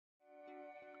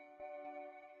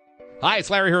Hi,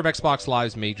 it's Larry here of Xbox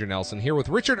Live's Major Nelson here with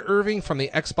Richard Irving from the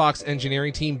Xbox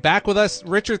engineering team back with us.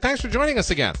 Richard, thanks for joining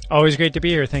us again. Always great to be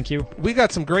here. Thank you. We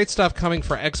got some great stuff coming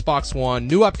for Xbox One.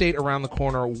 New update around the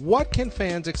corner. What can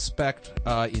fans expect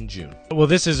in June? Well,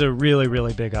 this is a really,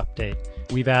 really big update.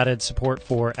 We've added support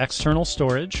for external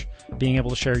storage, being able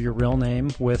to share your real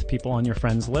name with people on your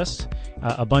friends list,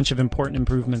 a bunch of important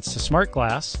improvements to Smart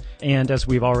Glass, and as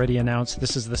we've already announced,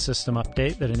 this is the system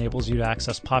update that enables you to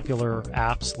access popular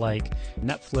apps like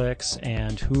Netflix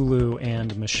and Hulu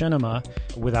and Machinima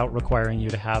without requiring you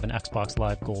to have an Xbox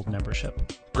Live Gold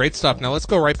membership. Great stuff. Now let's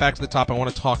go right back to the top. I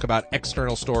want to talk about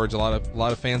external storage. A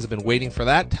lot of fans have been waiting for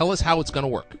that. Tell us how it's going to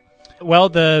work. Well,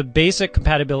 the basic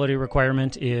compatibility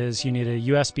requirement is you need a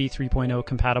USB 3.0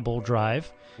 compatible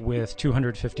drive with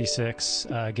 256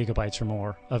 gigabytes or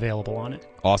more available on it.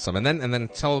 Awesome. And then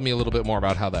tell me a little bit more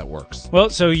about how that works.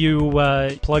 Well, so you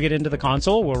plug it into the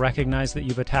console. We'll recognize that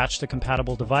you've attached a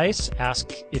compatible device.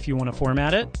 Ask if you want to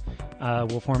format it.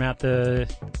 We'll format the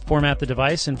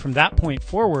device, and from that point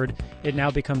forward, it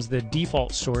now becomes the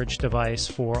default storage device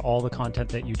for all the content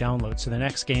that you download. So the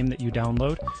next game that you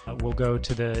download will go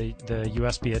to the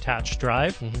USB attached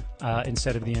drive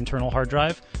instead of the internal hard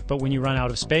drive. But when you run out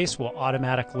of space, we'll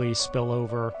automatically spill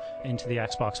over into the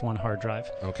Xbox One hard drive.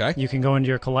 Okay. You can go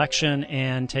into your collection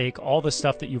and take all the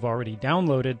stuff that you've already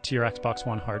downloaded to your Xbox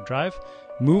One hard drive,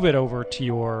 move it over to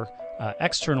your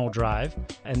external drive,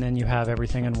 and then you have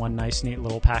everything in one nice, neat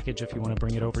little package if you want to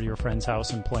bring it over to your friend's house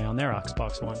and play on their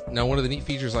Xbox One. Now, one of the neat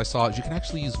features I saw is you can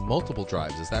actually use multiple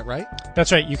drives. Is that right?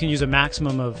 That's right. You can use a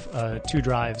maximum of 2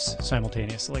 drives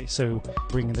simultaneously, so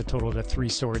bringing the total to 3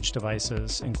 storage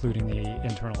devices, including the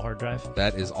internal hard drive.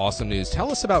 That is awesome news.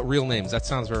 Tell us about real names. That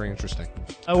sounds very interesting.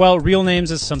 Well, real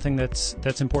names is something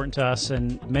that's important to us,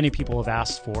 and many people have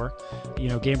asked for. You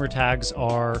know, gamer tags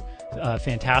are a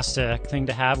fantastic thing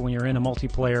to have when you're in a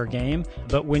multiplayer game,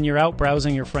 but when you're out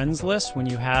browsing your friends list, when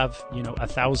you have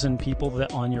 1,000 people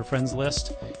that on your friends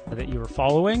list that you are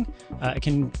following, it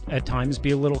can at times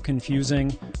be a little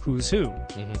confusing who's who.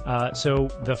 So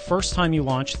the first time you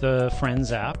launch the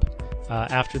Friends app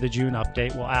after the June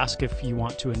update, we'll ask if you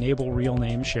want to enable real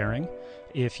name sharing.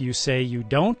 If you say you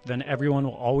don't, then everyone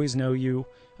will always know you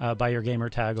by your gamer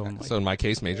tag only. So in my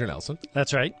case, Major Nelson.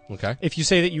 That's right. Okay. If you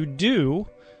say that you do,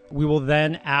 we will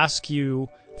then ask you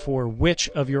for which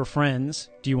of your friends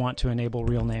do you want to enable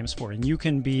real names for. And you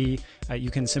can you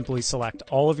can simply select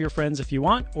all of your friends if you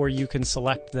want, or you can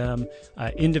select them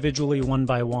individually one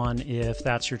by one if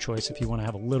that's your choice, if you want to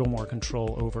have a little more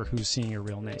control over who's seeing your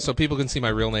real name. So people can see my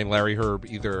real name, Larry Herb,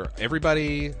 either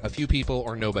everybody, a few people,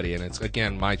 or nobody, and it's,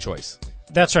 again, my choice.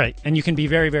 That's right. And you can be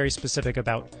very, very specific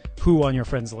about who on your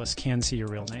friends list can see your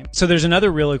real name. So there's another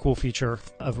really cool feature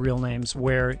of real names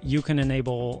where you can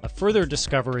enable a further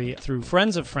discovery through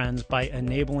friends of friends by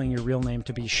enabling your real name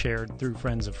to be shared through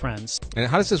friends of friends. And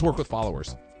how does this work with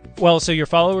followers? Well, so your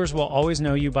followers will always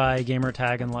know you by gamer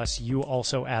tag unless you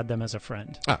also add them as a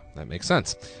friend. Ah, that makes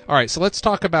sense. All right, so let's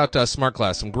talk about Smart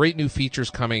Glass. Some great new features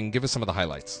coming. Give us some of the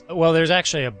highlights. Well, there's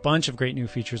actually a bunch of great new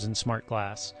features in Smart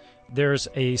Glass. There's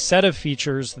a set of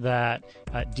features that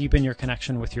deepen your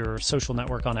connection with your social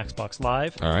network on Xbox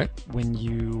Live. All right. When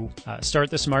you start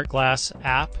the Smart Glass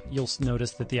app, you'll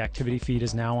notice that the activity feed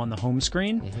is now on the home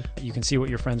screen. You can see what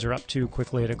your friends are up to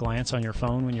quickly at a glance on your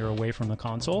phone when you're away from the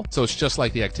console. So it's just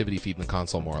like the activity feed in the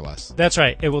console, more or less. That's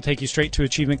right. It will take you straight to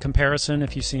achievement comparison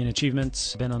if you see an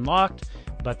achievement's been unlocked.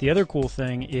 But the other cool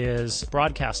thing is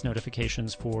broadcast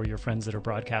notifications for your friends that are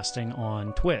broadcasting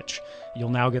on Twitch.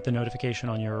 You'll now get the notification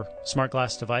on your Smart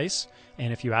Glass device,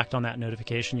 and if you act on that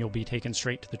notification, you'll be taken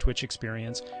straight to the Twitch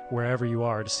experience wherever you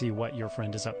are to see what your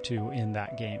friend is up to in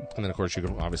that game. And then, of course, you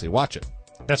can obviously watch it.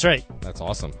 That's right. That's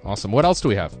awesome. Awesome. What else do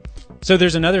we have? So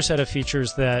there's another set of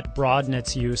features that broaden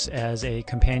its use as a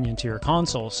companion to your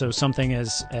console. So something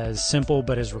as simple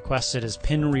but as requested as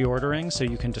pin reordering, so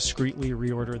you can discreetly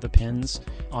reorder the pins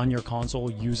on your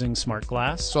console using Smart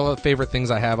Glass. So all the favorite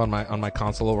things I have on my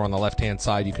console over on the left-hand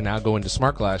side, you can now go into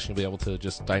Smart Glass and you'll be able to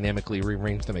just dynamically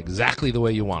rearrange them exactly the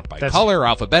way you want, by color,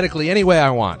 alphabetically, any way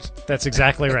I want. That's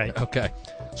exactly right. Okay.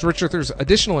 So, Richard, there's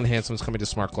additional enhancements coming to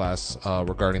Smart Glass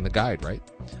regarding the guide, right?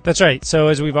 That's right. So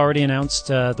as we've already announced,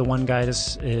 the One Guide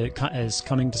is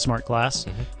coming to Smart Glass,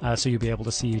 so you'll be able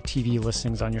to see TV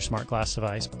listings on your Smart Glass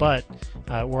device. But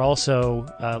we're also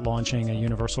launching a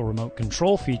universal remote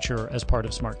control feature as part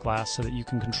of Smart Glass so that you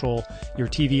can control your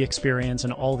TV experience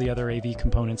and all the other AV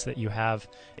components that you have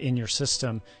in your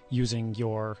system using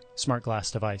your Smart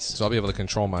Glass device. So I'll be able to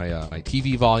control my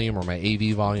TV volume or my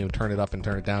AV volume, turn it up and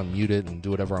turn it down, mute it, and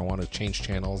do whatever I want to, change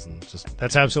channels, and just...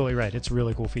 That's absolutely right. It's a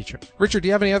really cool feature. Richard, do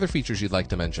you have any other features you'd like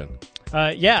to mention?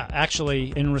 Yeah,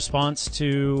 actually, in response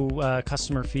to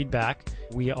customer feedback,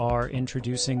 we are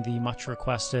introducing the much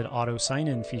requested auto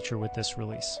sign-in feature with this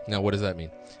release. Now, what does that mean?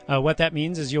 What that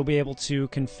means is you'll be able to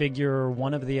configure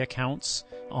one of the accounts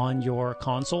on your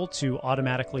console to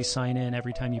automatically sign in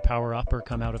every time you power up or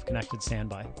come out of connected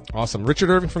standby. Awesome. Richard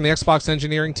Irving from the Xbox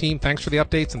engineering team, thanks for the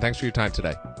updates and thanks for your time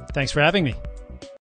today. Thanks for having me.